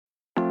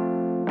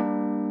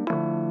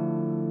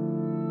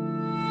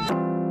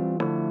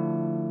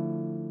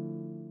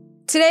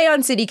Today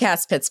on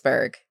CityCast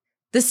Pittsburgh,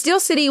 the Steel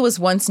City was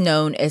once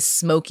known as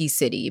Smoky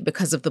City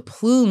because of the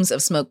plumes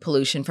of smoke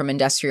pollution from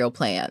industrial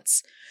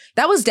plants.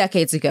 That was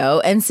decades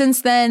ago, and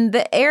since then,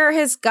 the air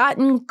has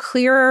gotten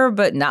clearer,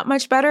 but not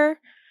much better.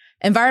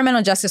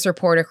 Environmental justice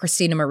reporter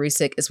Christina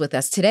Marusic is with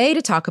us today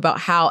to talk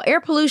about how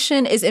air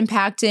pollution is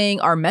impacting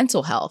our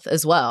mental health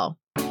as well.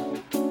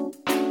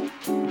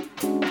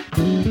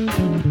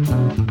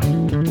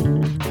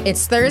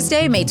 It's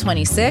Thursday, May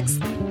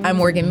 26th. I'm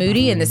Morgan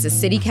Moody, and this is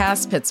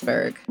CityCast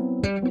Pittsburgh.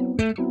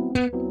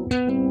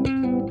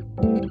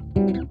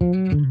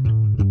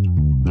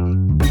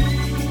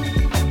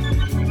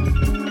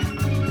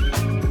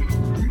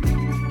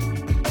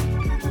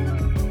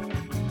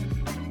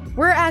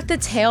 We're at the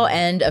tail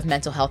end of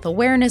Mental Health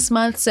Awareness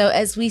Month, so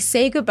as we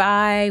say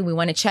goodbye, we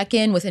want to check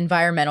in with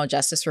environmental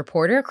justice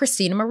reporter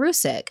Christina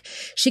Marusic.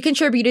 She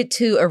contributed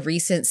to a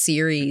recent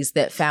series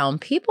that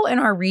found people in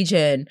our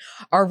region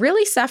are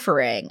really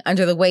suffering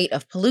under the weight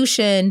of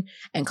pollution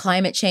and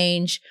climate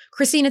change.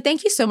 Christina,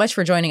 thank you so much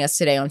for joining us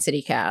today on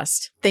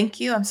CityCast. Thank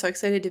you. I'm so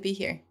excited to be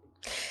here.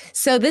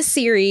 So this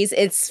series,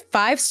 it's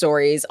 5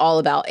 stories all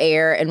about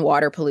air and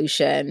water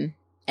pollution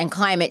and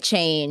climate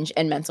change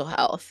and mental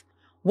health.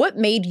 What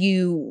made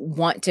you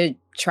want to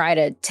try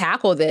to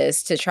tackle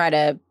this, to try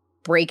to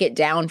break it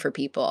down for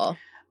people?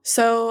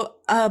 So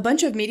a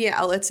bunch of media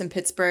outlets in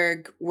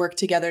Pittsburgh worked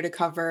together to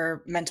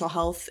cover mental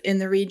health in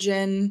the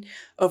region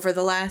over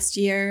the last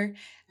year.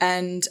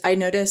 And I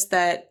noticed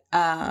that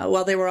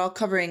while they were all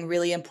covering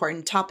really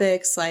important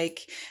topics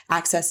like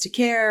access to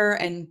care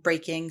and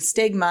breaking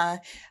stigma,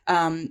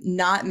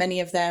 not many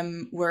of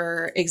them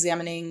were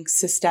examining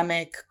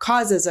systemic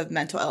causes of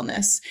mental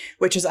illness,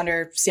 which is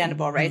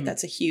understandable, right?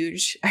 That's a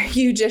huge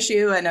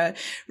issue and a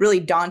really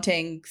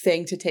daunting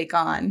thing to take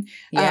on.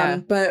 Yeah.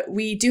 But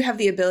we do have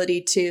the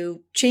ability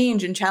to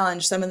change and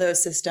challenge some of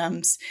those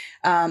systems,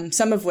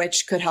 some of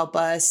which could help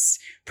us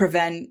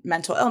prevent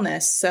mental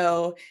illness.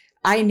 So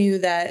I knew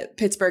that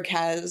Pittsburgh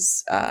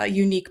has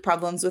unique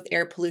problems with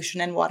air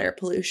pollution and water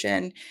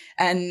pollution.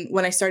 And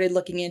when I started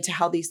looking into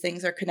how these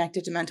things are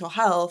connected to mental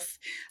health,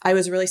 I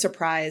was really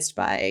surprised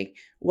by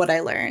what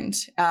I learned.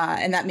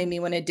 And that made me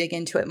want to dig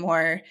into it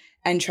more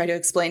and try to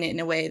explain it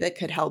in a way that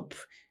could help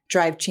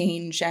drive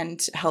change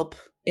and help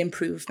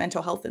improve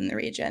mental health in the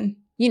region.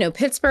 You know,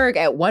 Pittsburgh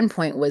at one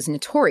point was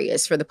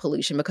notorious for the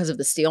pollution because of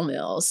the steel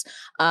mills.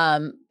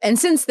 And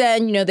since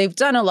then, you know, they've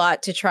done a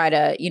lot to try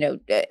to, you know,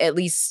 at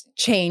least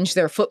change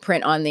their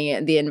footprint on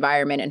the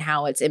environment and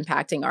how it's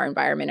impacting our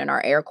environment and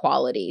our air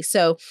quality.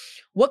 So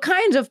what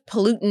kinds of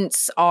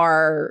pollutants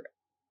are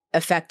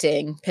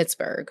affecting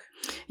Pittsburgh?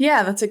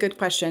 Yeah, that's a good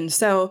question.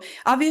 So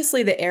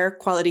obviously the air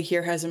quality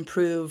here has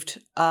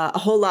improved a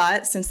whole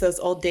lot since those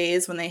old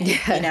days when they,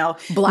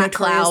 black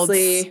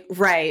notoriously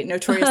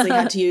clouds.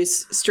 had to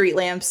use street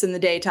lamps in the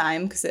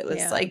daytime because it was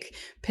like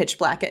pitch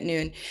black at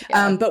noon.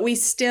 Yeah. But we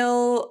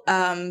still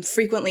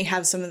frequently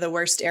have some of the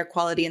worst air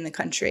quality in the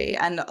country.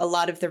 And a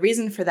lot of the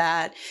reason for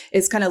that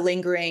is kind of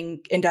lingering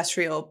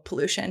industrial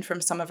pollution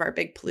from some of our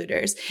big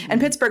polluters. And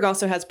Pittsburgh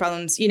also has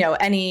problems,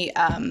 any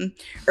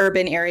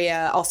urban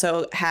area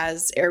also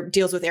has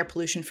deals with air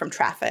pollution from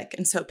traffic.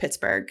 And so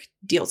Pittsburgh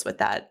deals with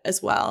that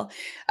as well.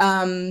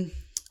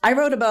 I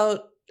wrote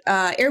about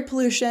air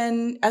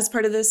pollution as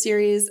part of this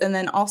series, and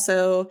then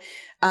also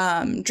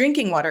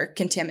drinking water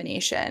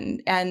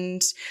contamination.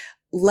 And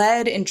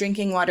lead in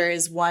drinking water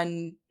is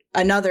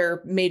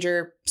another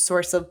major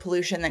source of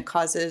pollution that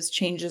causes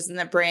changes in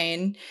the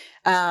brain.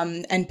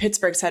 And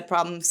Pittsburgh's had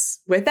problems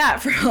with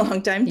that for a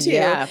long time,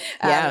 too,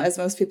 as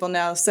most people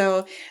know.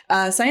 So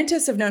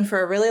scientists have known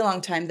for a really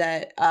long time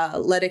that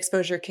lead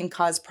exposure can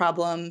cause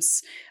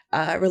problems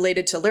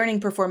related to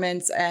learning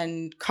performance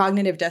and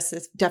cognitive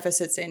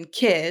deficits in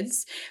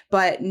kids.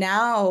 But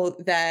now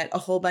that a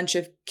whole bunch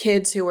of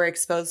kids who were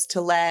exposed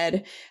to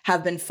lead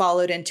have been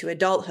followed into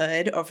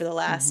adulthood over the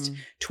last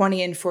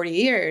 20 and 40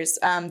 years,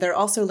 they're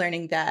also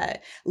learning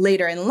that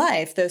later in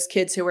life, those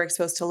kids who were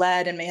exposed to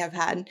lead and may have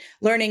had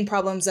learning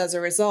problems as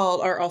a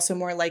result are also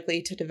more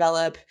likely to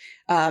develop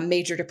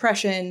major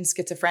depression,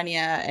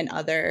 schizophrenia, and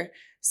other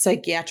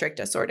psychiatric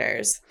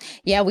disorders.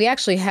 Yeah, we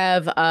actually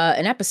have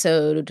an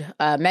episode.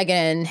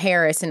 Megan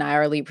Harris and I,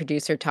 our lead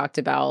producer, talked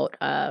about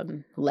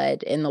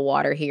lead in the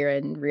water here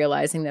and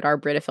realizing that our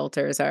Brita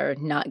filters are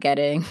not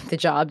getting the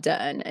job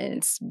done. And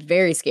it's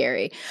very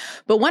scary.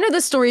 But one of the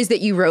stories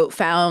that you wrote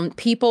found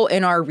people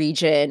in our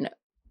region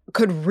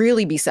could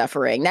really be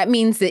suffering. That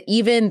means that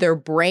even their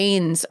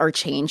brains are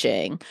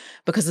changing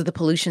because of the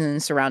pollution in the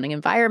surrounding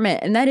environment.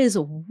 And that is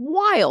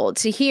wild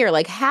to hear.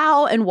 Like,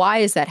 how and why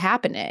is that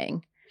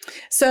happening?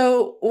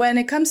 So when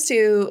it comes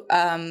to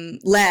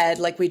lead,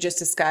 like we just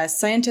discussed,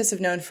 scientists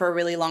have known for a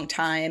really long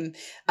time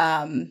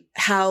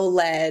how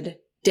lead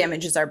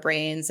damages our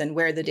brains and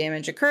where the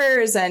damage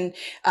occurs. And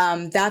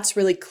that's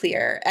really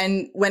clear.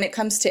 And when it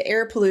comes to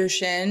air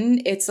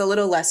pollution, it's a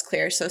little less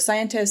clear. So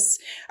scientists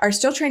are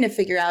still trying to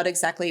figure out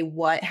exactly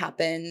what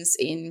happens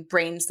in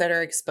brains that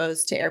are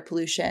exposed to air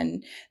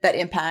pollution that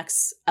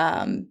impacts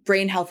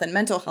brain health and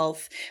mental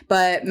health.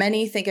 But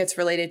many think it's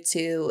related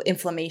to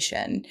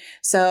inflammation.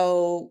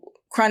 So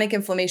chronic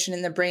inflammation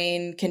in the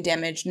brain can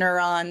damage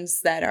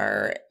neurons that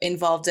are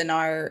involved in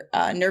our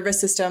nervous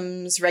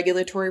system's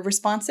regulatory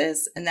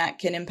responses, and that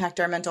can impact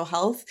our mental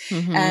health.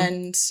 Mm-hmm.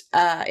 And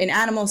in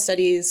animal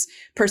studies,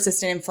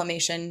 persistent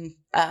inflammation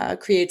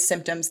creates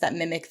symptoms that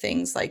mimic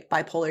things like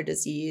bipolar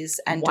disease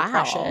and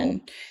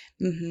depression.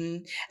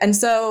 Mm-hmm. And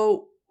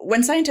so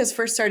when scientists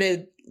first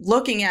started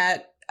looking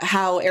at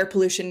how air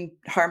pollution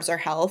harms our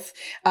health,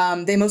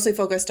 they mostly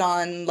focused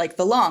on like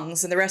the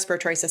lungs and the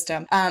respiratory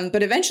system.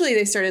 But eventually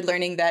they started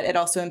learning that it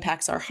also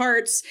impacts our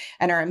hearts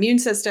and our immune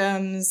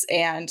systems,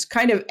 and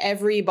kind of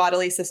every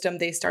bodily system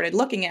they started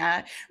looking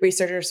at,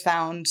 researchers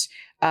found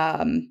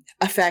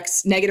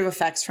negative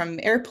effects from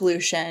air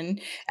pollution.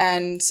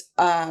 And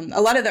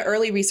a lot of the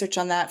early research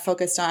on that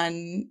focused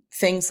on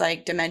things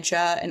like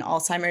dementia and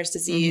Alzheimer's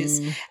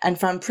disease, and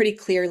found pretty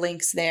clear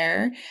links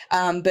there.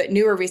 But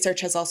newer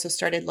research has also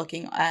started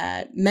looking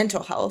at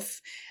mental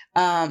health.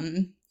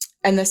 And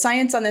the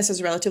science on this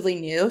is relatively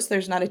new, so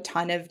there's not a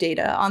ton of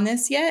data on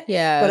this yet.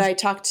 Yeah. But I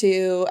talked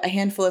to a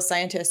handful of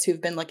scientists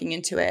who've been looking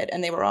into it,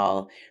 and they were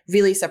all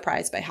really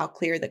surprised by how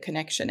clear the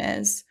connection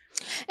is.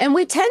 And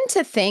we tend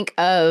to think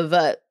of,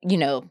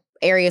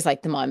 areas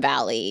like the Mon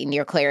Valley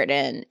near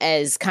Clairton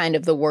as kind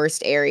of the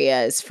worst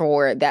areas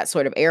for that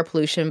sort of air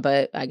pollution.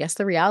 But I guess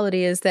the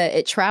reality is that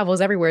it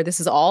travels everywhere. This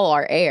is all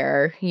our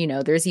air.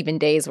 There's even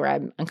days where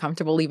I'm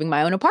uncomfortable leaving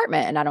my own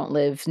apartment and I don't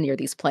live near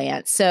these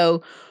plants.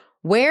 So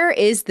where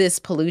is this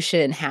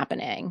pollution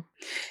happening?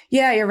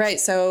 Yeah, you're right.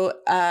 So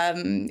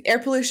air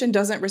pollution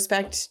doesn't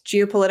respect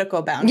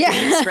geopolitical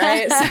boundaries,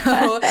 right?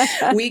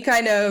 So we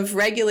kind of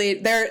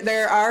regulate,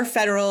 there are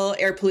federal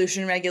air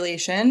pollution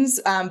regulations,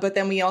 but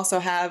then we also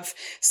have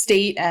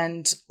state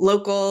and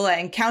local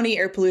and county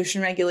air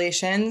pollution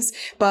regulations.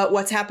 But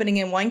what's happening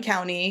in one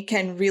county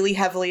can really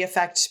heavily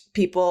affect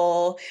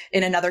people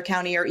in another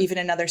county or even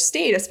another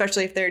state,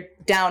 especially if they're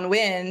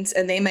downwind,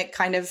 and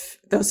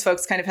those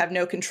folks kind of have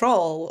no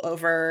control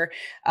over,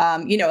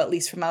 at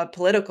least from a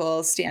political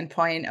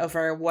standpoint,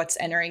 over what's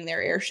entering their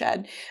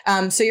airshed.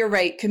 So you're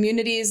right.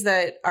 Communities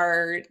that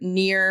are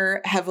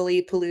near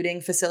heavily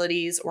polluting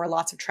facilities or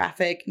lots of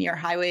traffic near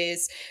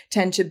highways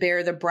tend to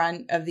bear the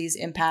brunt of these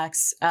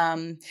impacts.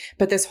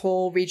 But this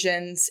whole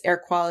region's air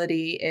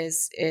quality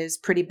is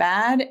pretty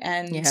bad,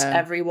 and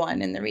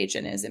everyone in the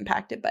region is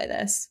impacted by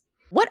this.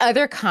 What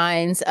other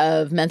kinds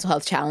of mental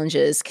health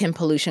challenges can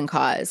pollution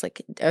cause?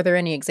 Like, are there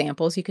any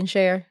examples you can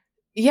share?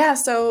 Yeah.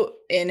 So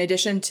in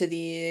addition to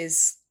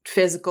these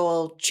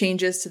physical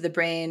changes to the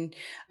brain,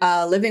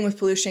 living with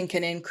pollution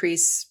can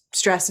increase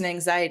stress and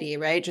anxiety,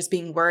 right? Just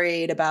being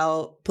worried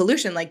about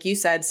pollution. Like you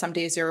said, some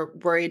days you're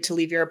worried to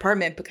leave your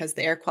apartment because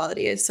the air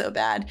quality is so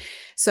bad.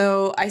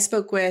 So I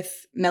spoke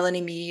with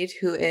Melanie Mead,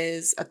 who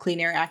is a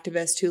clean air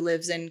activist who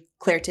lives in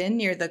Clairton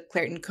near the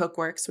Clairton Coke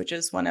Works, which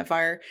is one of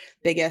our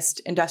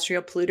biggest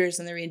industrial polluters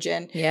in the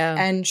region. Yeah.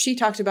 And she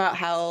talked about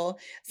how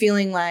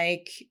feeling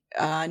like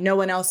no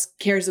one else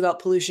cares about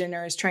pollution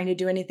or is trying to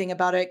do anything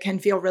about it can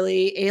feel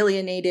really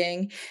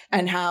alienating,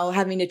 and how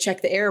having to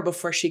check the air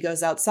before she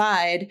goes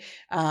outside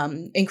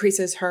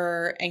increases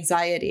her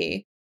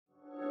anxiety.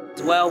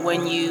 Well,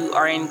 when you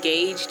are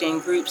engaged in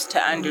groups to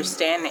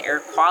understand the air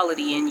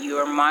quality and you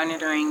are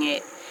monitoring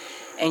it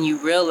and you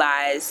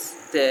realize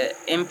the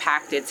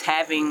impact it's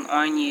having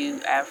on you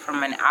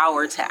from an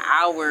hour to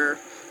hour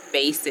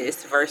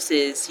basis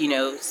versus,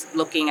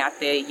 looking at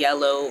the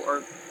yellow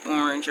or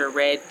orange or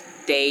red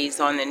days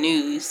on the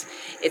news,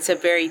 it's a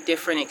very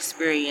different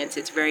experience.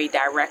 It's very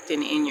direct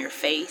and in your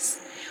face.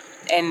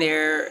 And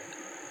there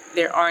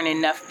aren't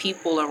enough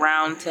people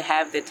around to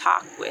have the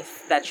talk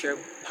with that you're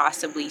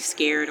possibly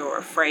scared or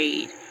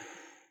afraid.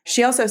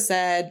 She also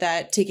said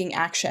that taking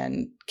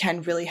action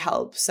can really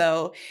help.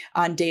 So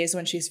on days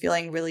when she's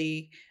feeling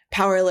really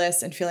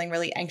powerless and feeling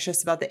really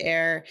anxious about the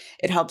air,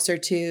 it helps her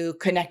to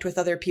connect with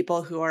other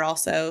people who are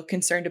also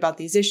concerned about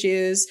these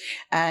issues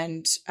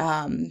and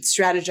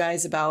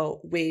strategize about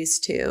ways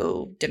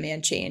to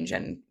demand change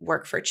and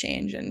work for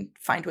change and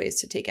find ways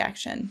to take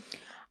action.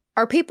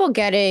 Are people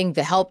getting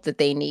the help that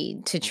they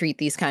need to treat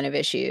these kind of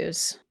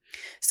issues?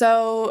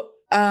 So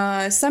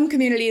some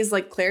communities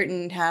like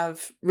Clairton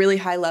have really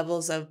high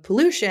levels of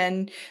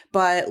pollution,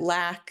 but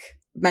lack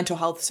mental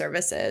health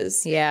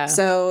services. Yeah.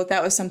 So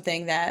that was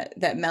something that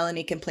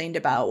Melanie complained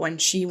about when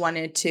she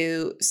wanted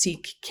to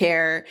seek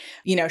care.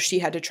 She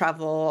had to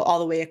travel all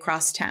the way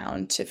across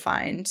town to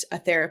find a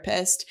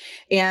therapist.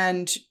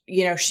 And,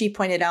 she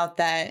pointed out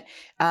that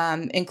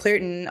in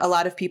Clairton, a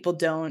lot of people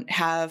don't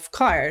have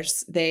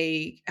cars.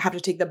 They have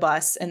to take the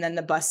bus, and then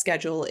the bus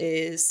schedule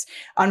is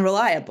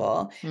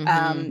unreliable.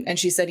 And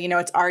she said,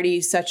 it's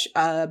already such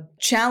a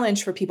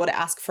challenge for people to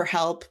ask for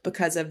help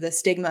because of the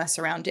stigma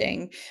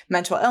surrounding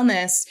mental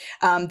illness,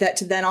 that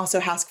to then also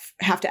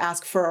have to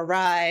ask for a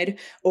ride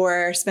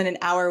or spend an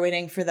hour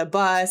waiting for the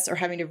bus or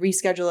having to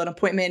reschedule an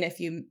appointment if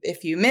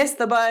you miss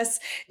the bus.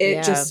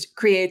 It just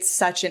creates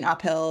such an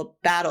uphill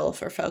battle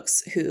for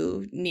folks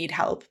who need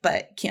help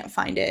but can't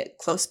find it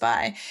close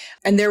by.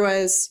 And there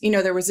was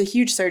a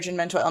huge surge in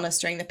mental illness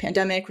during the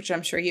pandemic, which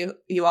I'm sure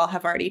you all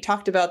have already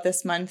talked about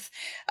this month,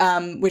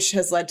 which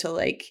has led to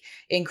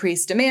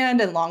increased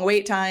demand and long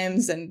wait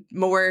times and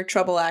more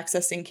trouble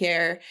accessing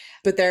care.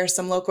 But there are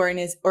some local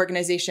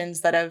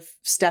organizations that have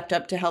stepped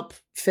up to help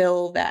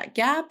fill that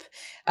gap.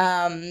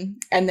 And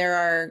there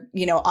are,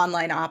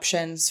 online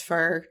options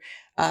for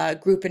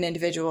group and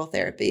individual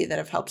therapy that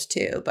have helped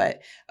too.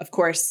 But of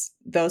course,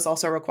 those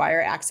also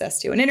require access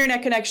to an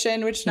internet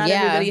connection, which not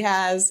everybody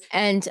has.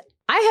 And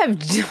I have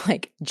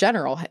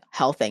general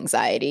health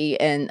anxiety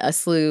and a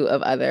slew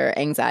of other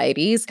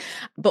anxieties.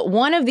 But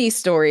one of these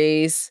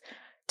stories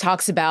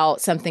talks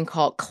about something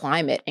called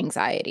climate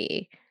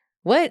anxiety.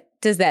 What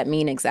does that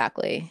mean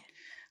exactly?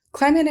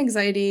 Climate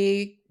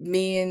anxiety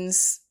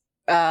means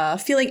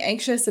feeling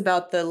anxious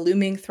about the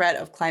looming threat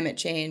of climate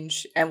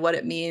change and what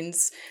it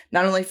means,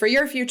 not only for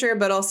your future,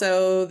 but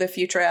also the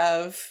future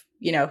of,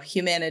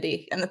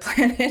 humanity and the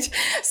planet.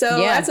 So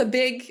that's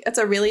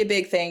a really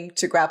big thing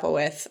to grapple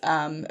with,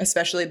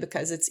 especially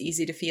because it's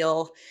easy to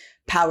feel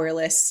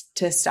powerless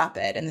to stop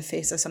it in the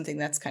face of something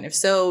that's kind of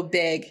so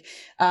big.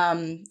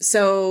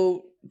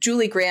 So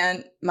Julie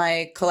Grant,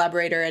 my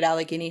collaborator at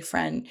Allegheny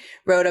Friend,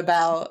 wrote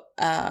about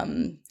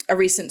a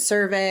recent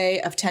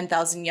survey of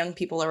 10,000 young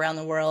people around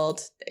the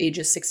world,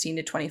 ages 16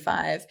 to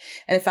 25.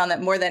 And it found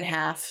that more than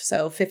half,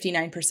 so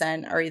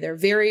 59%, are either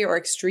very or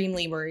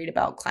extremely worried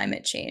about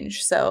climate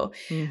change. So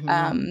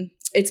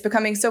it's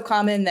becoming so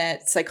common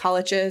that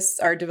psychologists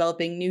are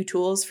developing new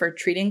tools for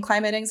treating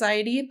climate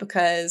anxiety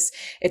because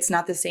it's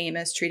not the same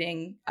as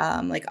treating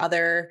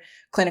other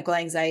clinical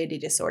anxiety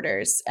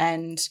disorders.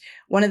 And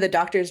one of the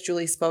doctors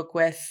Julie spoke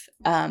with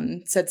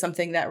said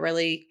something that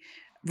really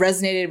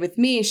resonated with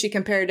me. She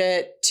compared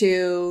it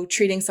to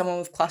treating someone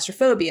with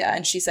claustrophobia.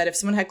 And she said if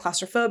someone had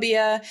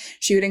claustrophobia,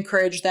 she would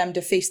encourage them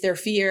to face their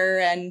fear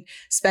and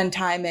spend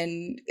time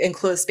in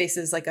enclosed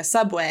spaces like a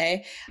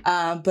subway.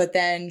 But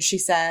then she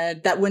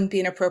said that wouldn't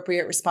be an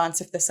appropriate response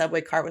if the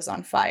subway car was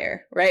on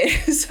fire, right?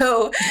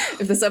 So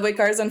if the subway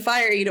car is on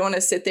fire, you don't want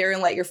to sit there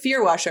and let your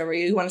fear wash over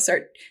you. You want to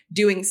start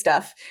doing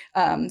stuff.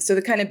 So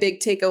the kind of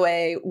big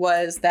takeaway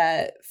was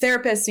that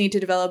therapists need to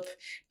develop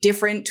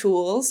different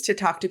tools to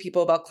talk to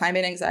people about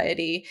climate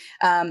anxiety.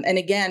 And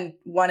again,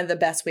 one of the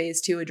best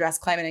ways to address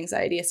climate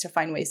anxiety is to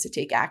find ways to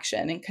take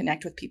action and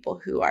connect with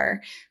people who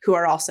are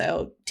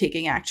also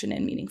taking action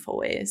in meaningful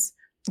ways.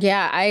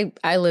 Yeah,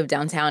 I live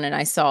downtown, and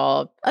I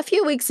saw a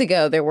few weeks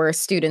ago there were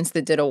students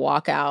that did a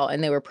walkout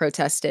and they were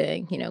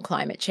protesting,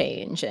 climate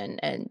change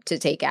and to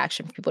take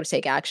action, for people to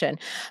take action.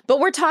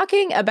 But we're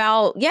talking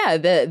about,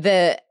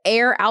 the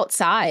air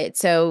outside.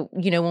 So,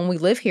 when we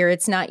live here,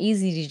 it's not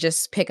easy to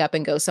just pick up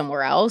and go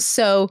somewhere else.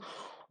 So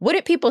what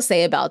did people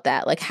say about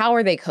that? How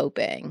are they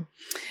coping?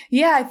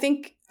 Yeah,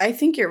 I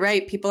think you're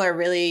right. People are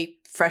really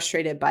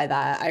frustrated by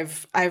that.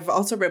 I've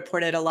also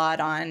reported a lot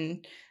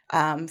on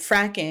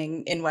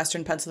fracking in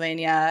Western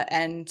Pennsylvania.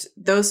 And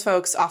those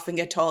folks often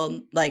get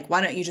told,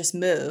 why don't you just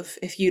move?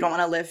 If you don't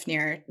want to live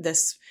near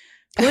this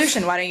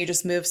pollution, why don't you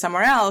just move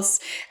somewhere else?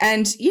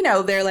 And,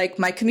 they're like,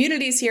 my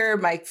community's here,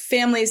 my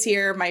family's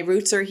here, my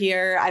roots are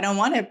here. I don't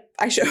want to,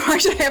 why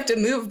should I have to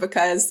move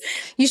because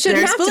you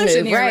shouldn't have to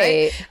move, here,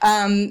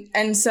 right?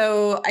 And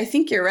so I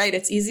think you're right.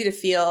 It's easy to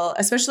feel,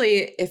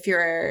 especially if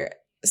you're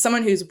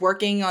someone who's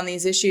working on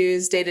these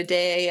issues day to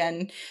day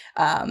and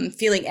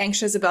feeling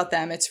anxious about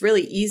them, it's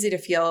really easy to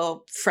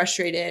feel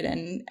frustrated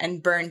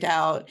and burned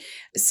out.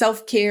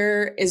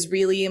 Self-care is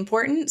really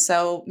important.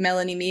 So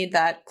Melanie Mead,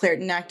 that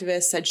Clairton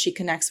activist, said she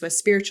connects with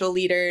spiritual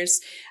leaders.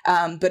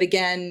 But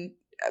again,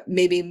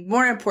 maybe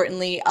more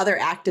importantly, other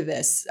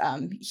activists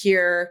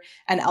here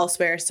and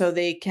elsewhere, so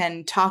they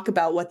can talk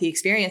about what the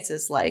experience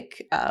is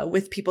like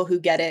with people who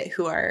get it,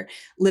 who are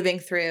living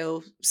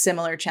through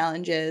similar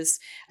challenges,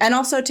 and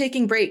also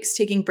taking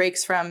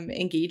breaks from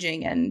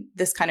engaging in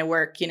this kind of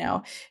work.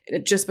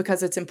 Just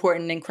because it's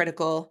important and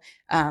critical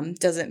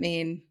doesn't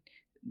mean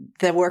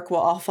the work will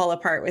all fall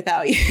apart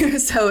without you.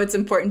 So it's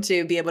important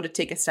to be able to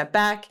take a step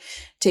back,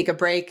 take a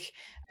break,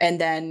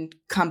 and then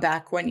come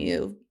back when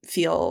you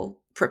feel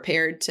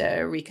prepared to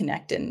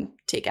reconnect and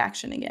take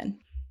action again.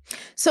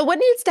 So what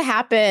needs to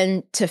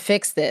happen to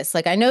fix this?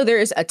 I know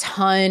there's a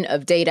ton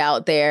of data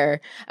out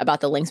there about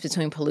the links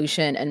between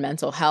pollution and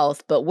mental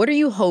health, but what are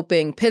you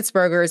hoping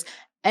Pittsburghers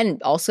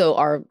and also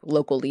our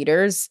local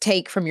leaders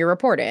take from your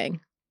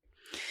reporting?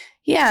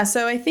 Yeah,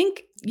 so I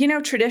think,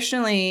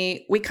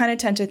 traditionally we kind of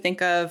tend to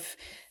think of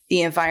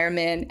the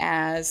environment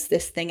as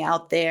this thing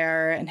out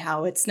there and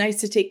how it's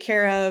nice to take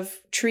care of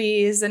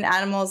trees and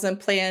animals and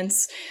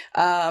plants.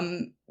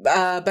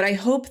 But I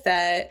hope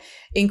that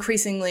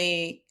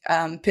increasingly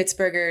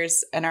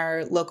Pittsburghers and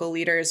our local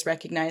leaders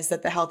recognize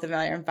that the health of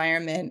our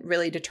environment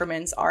really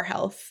determines our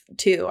health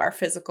too, our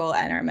physical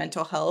and our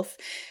mental health.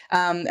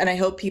 And I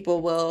hope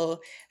people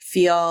will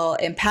feel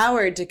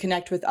empowered to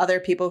connect with other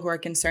people who are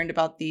concerned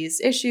about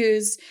these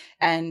issues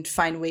and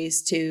find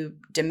ways to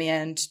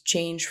demand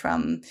change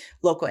from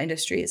local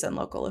industries and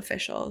local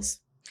officials.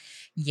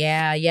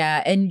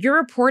 Yeah. And your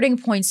reporting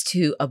points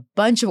to a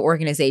bunch of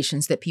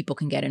organizations that people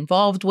can get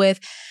involved with,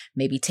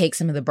 maybe take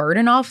some of the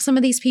burden off some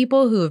of these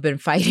people who have been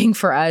fighting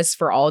for us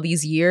for all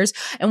these years.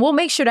 And we'll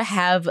make sure to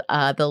have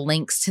the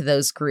links to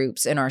those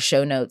groups in our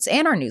show notes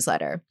and our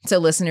newsletter so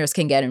listeners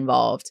can get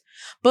involved.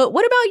 But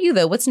what about you,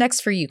 though? What's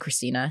next for you,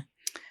 Christina?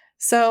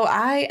 So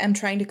I am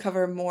trying to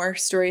cover more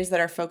stories that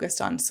are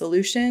focused on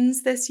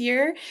solutions this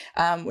year,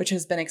 which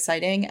has been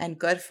exciting and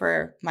good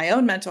for my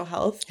own mental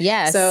health.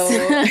 Yes. So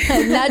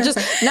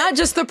not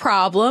just the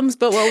problems,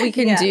 but what we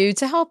can do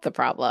to help the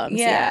problems.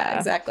 Yeah,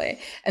 exactly.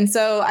 And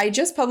so I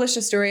just published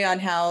a story on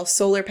how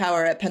solar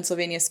power at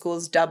Pennsylvania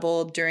schools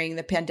doubled during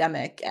the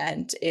pandemic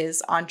and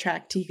is on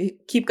track to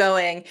keep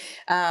going.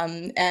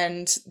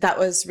 And that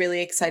was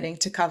really exciting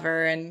to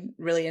cover and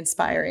really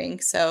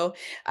inspiring. So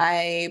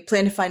I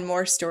plan to find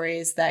more stories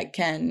that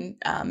can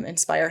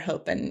inspire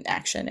hope and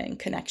action and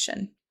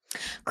connection.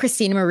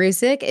 Christina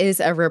Maruzic is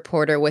a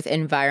reporter with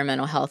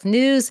Environmental Health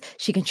News.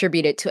 She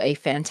contributed to a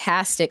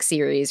fantastic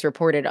series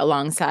reported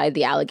alongside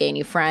the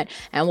Allegheny Front,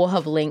 and we'll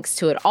have links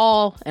to it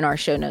all in our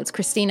show notes.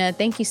 Christina,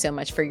 thank you so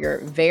much for your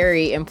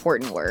very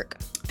important work.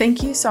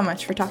 Thank you so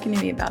much for talking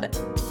to me about it.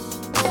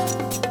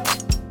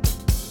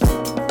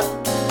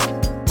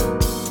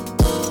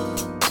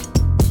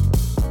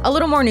 A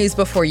little more news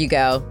before you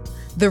go.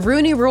 The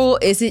Rooney Rule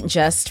isn't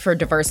just for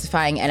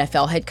diversifying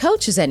NFL head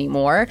coaches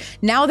anymore.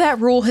 Now that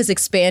rule has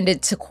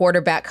expanded to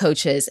quarterback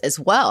coaches as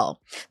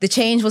well. The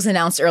change was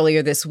announced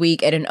earlier this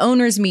week at an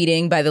owners'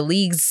 meeting by the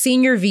league's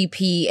senior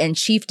VP and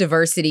Chief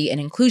Diversity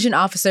and Inclusion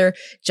Officer,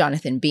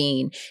 Jonathan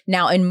Bean.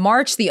 Now, in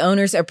March, the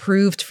owners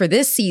approved for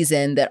this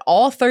season that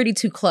all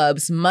 32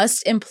 clubs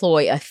must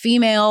employ a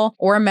female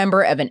or a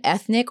member of an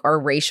ethnic or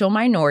racial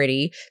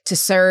minority to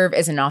serve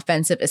as an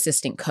offensive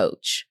assistant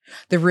coach.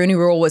 The Rooney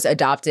Rule was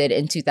adopted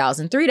in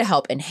 2003 to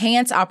help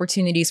enhance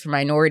opportunities for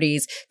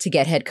minorities to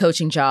get head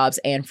coaching jobs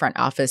and front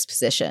office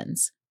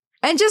positions.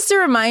 And just a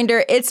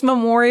reminder, it's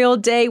Memorial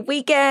Day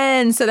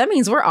weekend, so that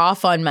means we're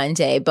off on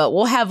Monday, but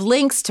we'll have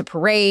links to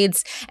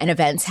parades and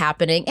events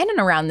happening in and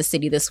around the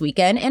city this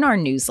weekend in our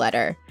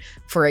newsletter.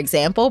 For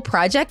example,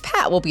 Project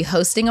Pat will be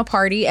hosting a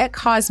party at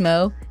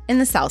Cosmo in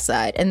the South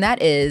Side, and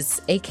that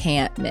is a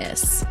can't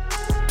miss.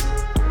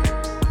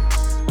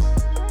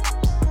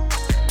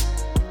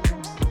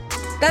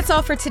 That's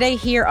all for today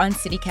here on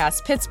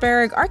CityCast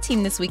Pittsburgh. Our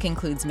team this week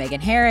includes Megan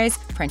Harris,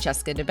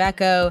 Francesca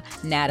DeBecco,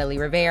 Natalie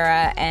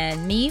Rivera,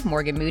 and me,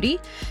 Morgan Moody.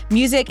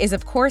 Music is,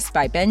 of course,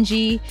 by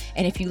Benji.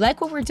 And if you like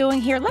what we're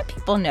doing here, let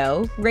people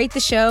know. Rate the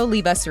show,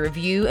 leave us a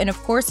review, and of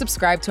course,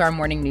 subscribe to our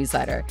morning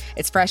newsletter.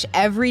 It's fresh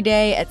every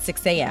day at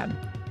 6 a.m.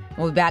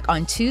 We'll be back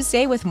on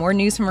Tuesday with more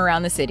news from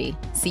around the city.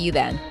 See you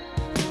then.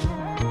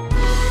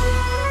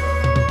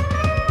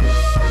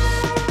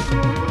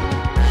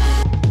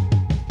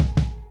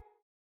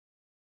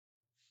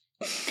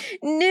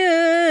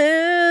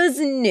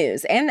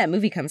 News. And that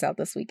movie comes out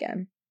this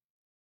weekend.